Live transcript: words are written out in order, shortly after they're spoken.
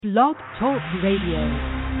Blog Talk Radio.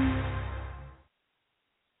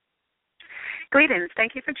 Greetings.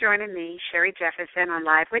 Thank you for joining me, Sherri Jefferson, on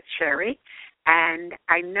Live with Sherri. And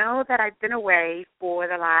I know that I've been away for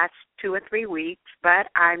the last 2 or 3 weeks, but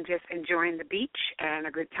I'm just enjoying the beach and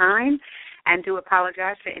a good time, and do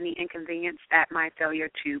apologize for any inconvenience that my failure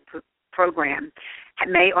to program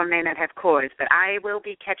may or may not have caused. But I will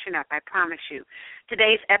be catching up, I promise you.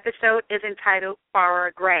 Today's episode is entitled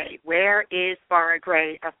Farrah Gray. Where is Farrah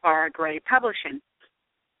Gray of Farrah Gray Publishing?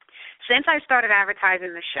 Since I started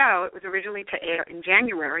advertising the show, it was originally to air in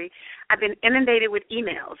January, I've been inundated with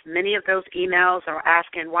emails. Many of those emails are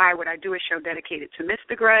asking why would I do a show dedicated to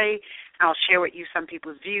Mr. Gray. I'll share with you some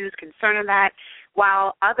people's views concerning that,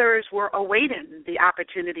 while others were awaiting the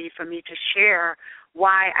opportunity for me to share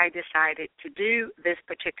why I decided to do this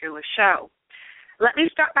particular show. Let me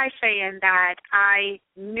start by saying that I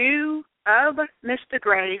knew of Mr.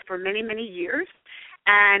 Gray for many, many years,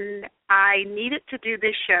 and I needed to do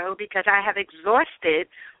this show because I have exhausted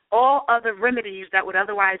all other remedies that would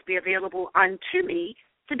otherwise be available unto me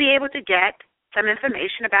to be able to get some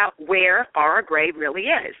information about where Farrah Gray really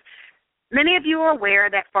is. Many of you are aware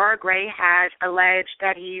that Farrah Gray has alleged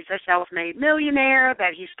that he's a self-made millionaire,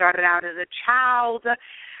 that he started out as a child,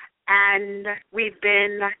 and we've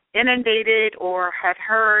been inundated or have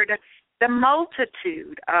heard the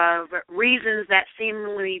multitude of reasons that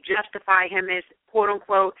seemingly justify him as,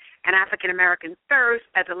 quote-unquote, an African-American first,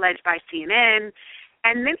 as alleged by CNN.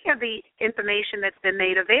 And many of the information that's been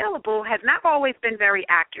made available has not always been very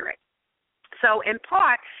accurate. So, in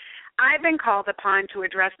part, I've been called upon to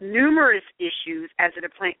address numerous issues as it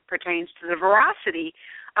pertains to the veracity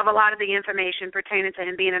of a lot of the information pertaining to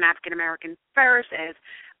him being an African-American first, as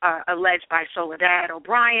alleged by Soledad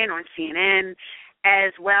O'Brien on CNN,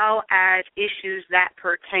 as well as issues that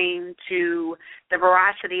pertain to the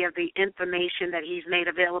veracity of the information that he's made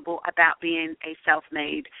available about being a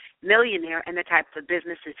self-made millionaire and the types of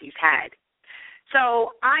businesses he's had.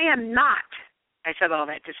 So I am not, I said all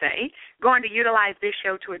that to say, going to utilize this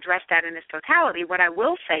show to address that in its totality. What I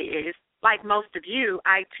will say is, like most of you,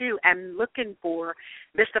 I too am looking for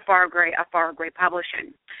Mr. Farrah Gray of Farrah Gray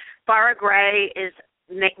Publishing. Farrah Gray is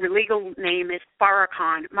legal name is Farrah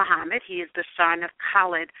Khan Muhammad. He is the son of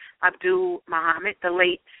Khalid Abdul Muhammad, the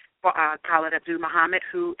late Khalid Abdul Muhammad,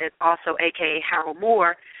 who is also a.k.a. Harold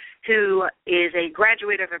Moore, who is a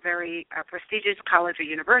graduate of a very prestigious college or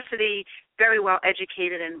university, very well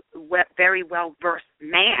educated and very well-versed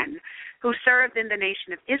man, who served in the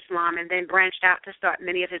Nation of Islam and then branched out to start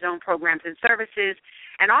many of his own programs and services,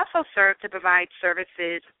 and also served to provide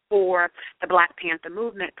services for the Black Panther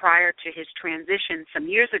movement prior to his transition some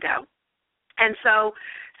years ago. And so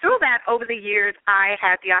through that, over the years, I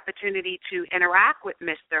had the opportunity to interact with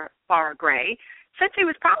Mr. Farrah Gray since he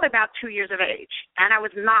was probably about 2 years of age. And I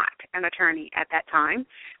was not an attorney at that time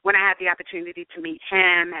when I had the opportunity to meet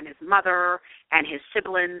him and his mother and his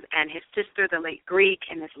siblings and his sister, the late Greek,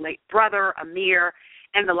 and his late brother, Amir,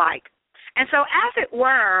 and the like. And so, as it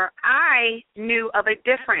were, I knew of a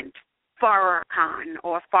different Farrah Khan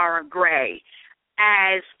or Farrah Gray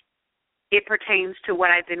as it pertains to what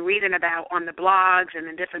I've been reading about on the blogs and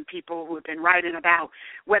the different people who have been writing about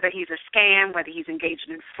whether he's a scam, whether he's engaged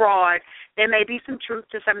in fraud. There may be some truth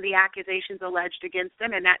to some of the accusations alleged against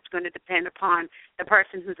him, and that's going to depend upon the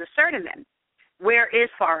person who's asserting them. Where is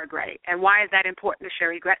Farrah Gray, and why is that important to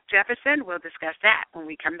Sherri Jefferson? We'll discuss that when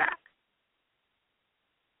we come back.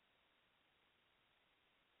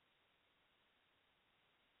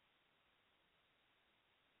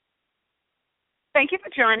 Thank you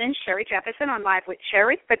for joining Sherri Jefferson on Live with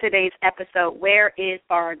Sherri for today's episode, Where is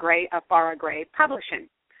Farrah Gray of Farrah Gray Publishing?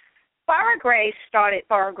 Farrah Gray started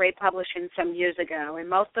Farrah Gray Publishing some years ago, and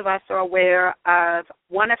most of us are aware of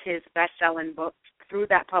one of his best-selling books through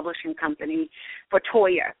that publishing company for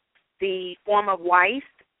Toya, the former wife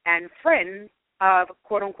and friend of,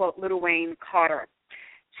 quote-unquote, Lil Wayne Carter.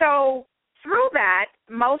 So through that,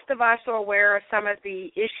 most of us are aware of some of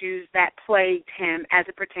the issues that plagued him as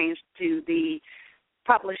it pertains to the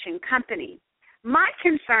publishing company. My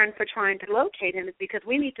concern for trying to locate him is because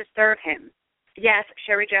we need to serve him. Yes,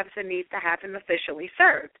 Sherri Jefferson needs to have him officially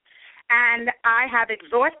served. And I have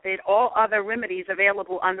exhausted all other remedies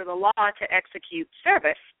available under the law to execute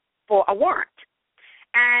service for a warrant.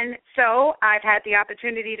 And so I've had the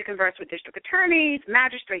opportunity to converse with district attorneys,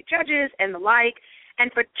 magistrate judges, and the like.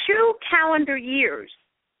 And for 2 calendar years,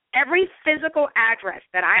 every physical address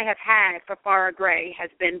that I have had for Farrah Gray has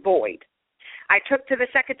been void. I took to the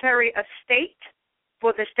Secretary of State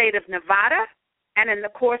for the state of Nevada, and in the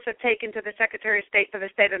course of taking to the Secretary of State for the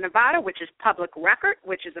state of Nevada, which is public record,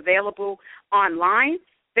 which is available online,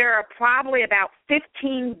 there are probably about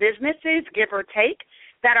 15 businesses, give or take,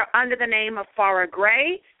 that are under the name of Farrah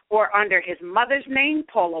Gray or under his mother's name,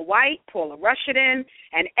 Paula White, Paula Rushden,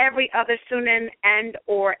 and every other pseudonym and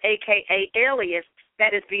or AKA alias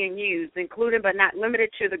that is being used, including but not limited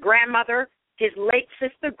to the grandmother, his late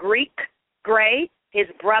sister, Greek Gray, his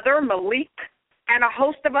brother, Malik, and a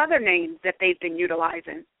host of other names that they've been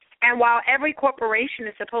utilizing. And while every corporation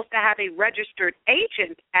is supposed to have a registered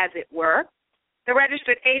agent, as it were, the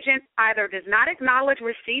registered agent either does not acknowledge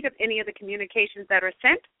receipt of any of the communications that are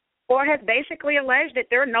sent or has basically alleged that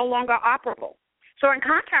they're no longer operable. So in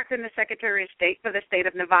contacting the Secretary of State for the state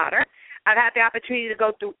of Nevada, I've had the opportunity to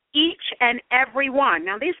go through each and every one.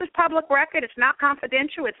 Now, this is public record. It's not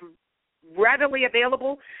confidential. It's readily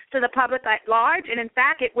available to the public at large. And, in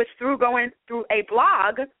fact, it was through going through a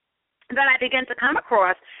blog that I began to come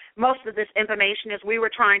across most of this information as we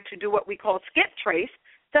were trying to do what we call skip trace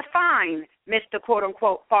to find Mr.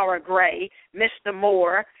 quote-unquote Farrah Gray, Mr.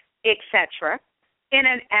 Moore, etc., in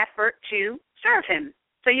an effort to serve him.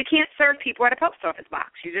 So you can't serve people at a post office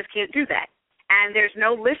box. You just can't do that. And there's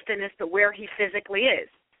no listing as to where he physically is,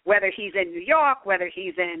 whether he's in New York, whether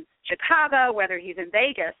he's in Chicago, whether he's in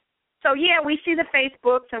Vegas. So, yeah, we see the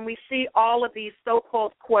Facebooks and we see all of these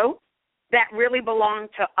so-called quotes that really belong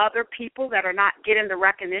to other people that are not getting the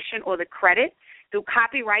recognition or the credit. Through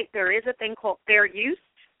copyright, there is a thing called fair use.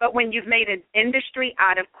 But when you've made an industry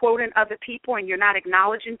out of quoting other people and you're not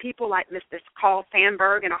acknowledging people like Mr. Carl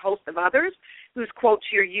Sandburg and a host of others whose quotes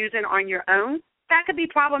you're using on your own, that could be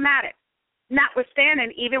problematic.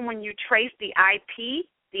 Notwithstanding, even when you trace the IP,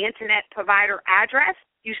 the Internet provider address,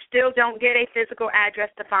 you still don't get a physical address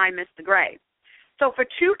to find Mr. Gray. So for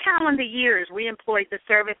 2 calendar years, we employed the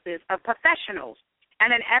services of professionals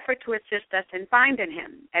in an effort to assist us in finding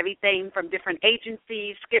him, everything from different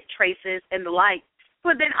agencies, skip traces, and the like, who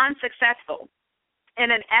have been unsuccessful in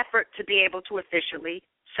an effort to be able to officially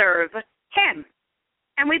serve him.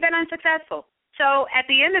 And we've been unsuccessful. So at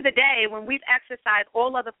the end of the day, when we've exercised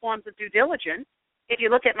all other forms of due diligence, if you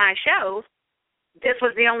look at my shows, this was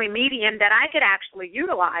the only medium that I could actually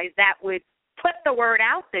utilize that would put the word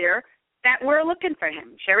out there that we're looking for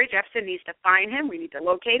him. Sherri Jefferson needs to find him. We need to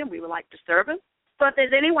locate him. We would like to serve him. So if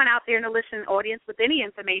there's anyone out there in the listening audience with any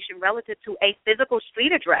information relative to a physical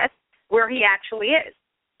street address where he actually is,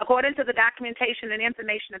 according to the documentation and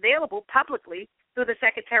information available publicly through the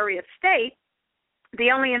Secretary of State,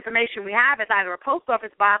 the only information we have is either a post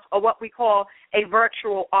office box or what we call a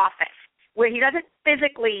virtual office, where he doesn't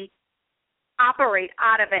physically operate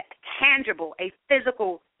out of a tangible, a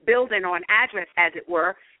physical building or an address, as it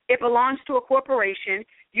were. It belongs to a corporation.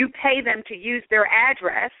 You pay them to use their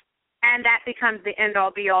address, and that becomes the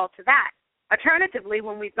end-all, be-all to that. Alternatively,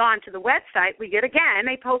 when we've gone to the website, we get, again,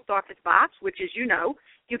 a post office box, which, as you know,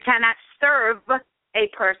 you cannot serve a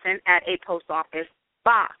person at a post office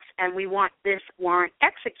box, and we want this warrant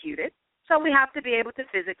executed, so we have to be able to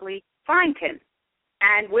physically find him.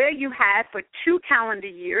 And where you have for 2 calendar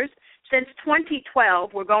years, since 2012,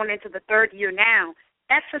 we're going into the 3rd year now,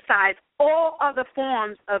 exercise all other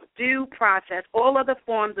forms of due process, all other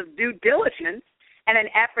forms of due diligence in an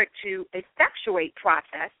effort to effectuate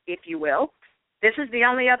process, if you will, this is the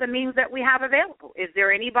only other means that we have available. Is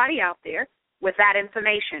there anybody out there with that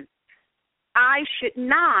information? I should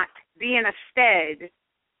not be in a stead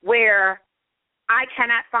where I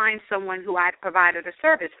cannot find someone who I've provided a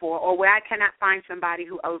service for or where I cannot find somebody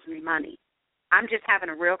who owes me money. I'm just having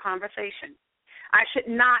a real conversation. I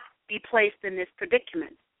should not be placed in this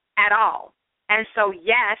predicament at all. And so,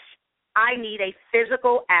 yes, I need a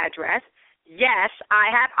physical address. Yes, I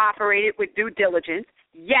have operated with due diligence.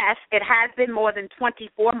 Yes, it has been more than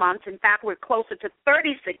 24 months. In fact, we're closer to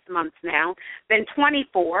 36 months now than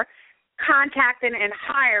 24, contacting and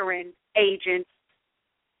hiring agents,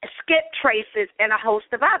 skip traces, and a host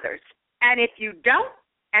of others. And if you don't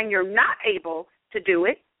and you're not able to do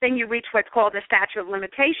it, then you reach what's called the statute of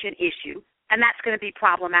limitation issue, and that's going to be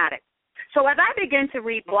problematic. So as I begin to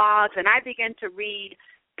read blogs and I begin to read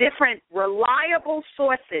different reliable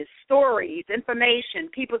sources, stories, information,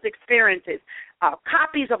 people's experiences,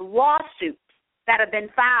 copies of lawsuits that have been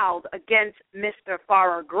filed against Mr.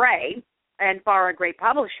 Farrah Gray and Farrah Gray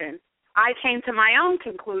Publishing, I came to my own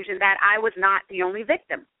conclusion that I was not the only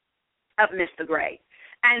victim of Mr. Gray.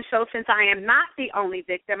 And so since I am not the only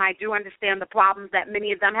victim, I do understand the problems that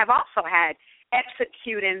many of them have also had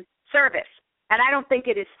executing service. And I don't think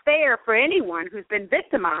it is fair for anyone who's been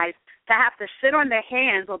victimized to have to sit on their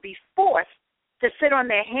hands or be forced to sit on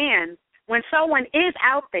their hands when someone is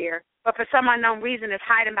out there, but for some unknown reason is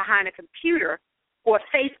hiding behind a computer or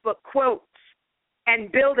Facebook quotes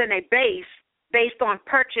and building a base based on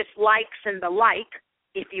purchase likes and the like,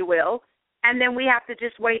 if you will, and then we have to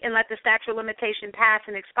just wait and let the statute of limitation pass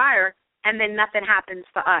and expire, and then nothing happens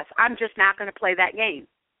for us. I'm just not going to play that game.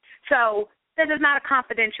 So this is not a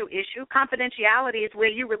confidential issue. Confidentiality is where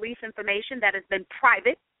you release information that has been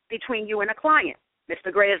private between you and a client.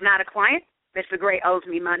 Mr. Gray is not a client. Mr. Gray owes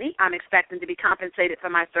me money. I'm expecting to be compensated for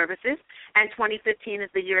my services, and 2015 is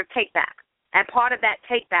the year of take-back. And part of that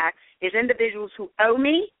take-back is individuals who owe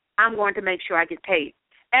me, I'm going to make sure I get paid.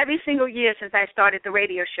 Every single year since I started the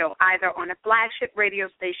radio show, either on a flagship radio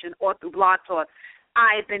station or through Blog Talk,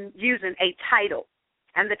 I've been using a title.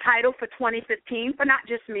 And the title for 2015, for not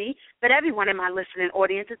just me, but everyone in my listening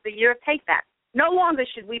audience, is the year of take-back. No longer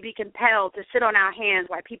should we be compelled to sit on our hands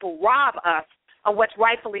while people rob us of what's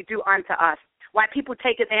rightfully due unto us, while people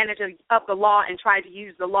take advantage of the law and try to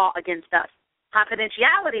use the law against us.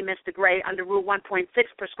 Confidentiality, Mr. Gray, under Rule 1.6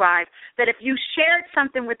 prescribes that if you shared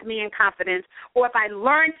something with me in confidence, or if I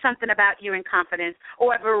learned something about you in confidence,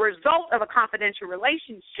 or as a result of a confidential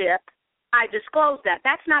relationship, I disclose that.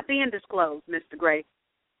 That's not being disclosed, Mr. Gray.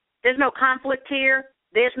 There's no conflict here.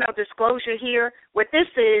 There's no disclosure here. What this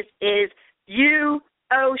is you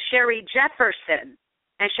owe Sherri Jefferson,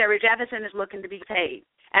 and Sherri Jefferson is looking to be paid.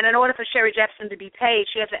 And in order for Sherri Jefferson to be paid,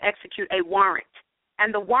 she has to execute a warrant.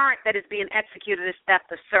 And the warrant that is being executed is theft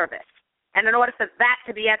of service. And in order for that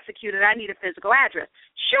to be executed, I need a physical address.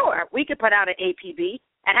 Sure, we could put out an APB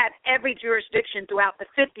and have every jurisdiction throughout the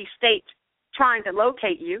 50 states trying to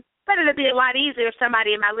locate you, but it would be a lot easier if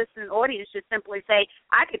somebody in my listening audience just simply say,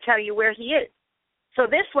 I could tell you where he is. So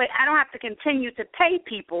this way, I don't have to continue to pay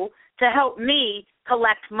people to help me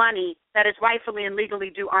collect money that is rightfully and legally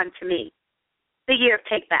due unto me. The year of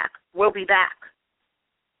take back. We'll be back.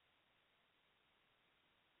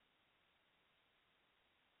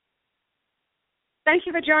 Thank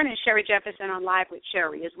you for joining Sherri Jefferson on Live with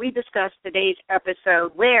Sherri as we discuss today's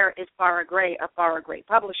episode, Where is Farrah Gray of Farrah Gray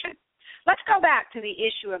Publishing? Let's go back to the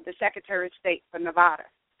issue of the Secretary of State for Nevada.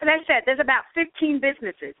 As I said, there's about 15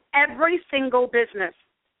 businesses. Every single business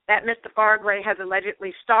that Mr. Farrah Gray has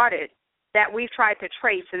allegedly started that we've tried to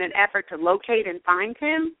trace in an effort to locate and find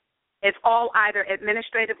him, it's all either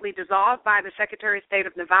administratively dissolved by the Secretary of State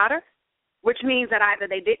of Nevada, which means that either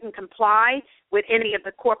they didn't comply with any of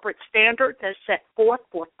the corporate standards as set forth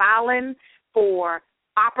for filing, for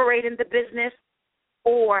operating the business,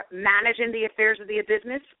 or managing the affairs of the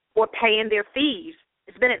business, or paying their fees.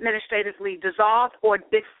 It's been administratively dissolved or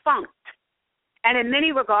defunct. And in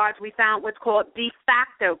many regards, we found what's called de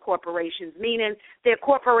facto corporations, meaning they're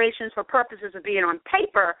corporations for purposes of being on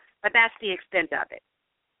paper, but that's the extent of it.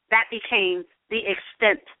 That became the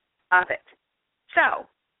extent of it. So,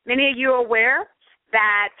 many of you are aware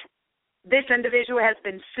that this individual has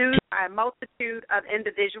been sued by a multitude of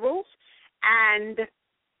individuals, and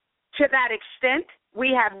to that extent,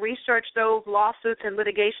 we have researched those lawsuits and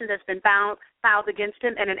litigation that's been filed against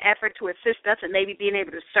him in an effort to assist us in maybe being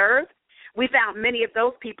able to serve. We found many of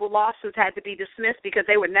those people, lawsuits had to be dismissed because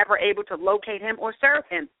they were never able to locate him or serve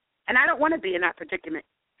him. And I don't want to be in that predicament.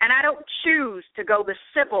 And I don't choose to go the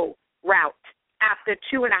civil route after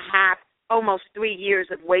 2.5, almost 3 years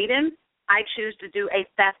of waiting. I choose to do a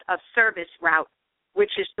theft of service route,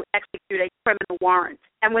 which is to execute a criminal warrant.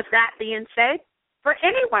 And with that being said, for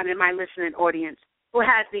anyone in my listening audience who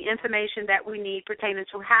has the information that we need pertaining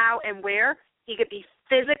to how and where he could be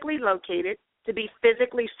physically located, to be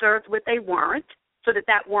physically served with a warrant so that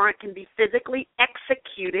that warrant can be physically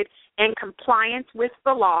executed in compliance with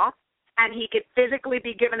the law, and he could physically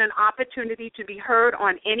be given an opportunity to be heard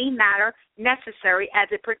on any matter necessary as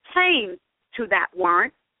it pertains to that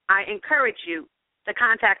warrant, I encourage you to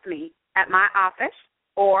contact me at my office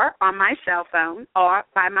or on my cell phone or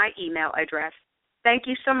by my email address. Thank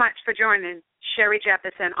you so much for joining Sherri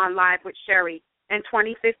Jefferson on Live with Sherri in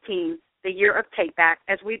 2015, the year of take-back,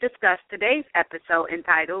 as we discuss today's episode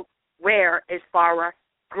entitled, Where is Farrah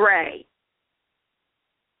Gray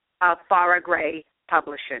of Farrah Gray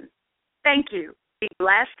Publishing? Thank you. Be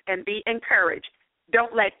blessed and be encouraged.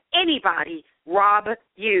 Don't let anybody rob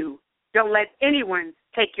you. Don't let anyone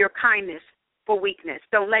take your kindness for weakness.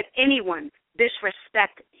 Don't let anyone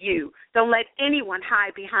disrespect you. Don't let anyone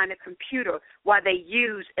hide behind a computer while they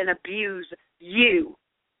use and abuse you.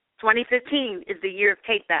 2015 is the year of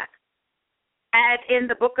take-back. As in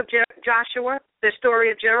the book of Joshua, the story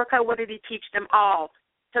of Jericho, what did he teach them all?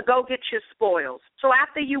 To go get your spoils. So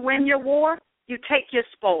after you win your war, you take your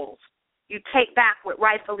spoils. You take back what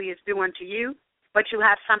rightfully is due unto you, but you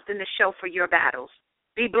have something to show for your battles.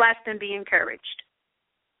 Be blessed and be encouraged.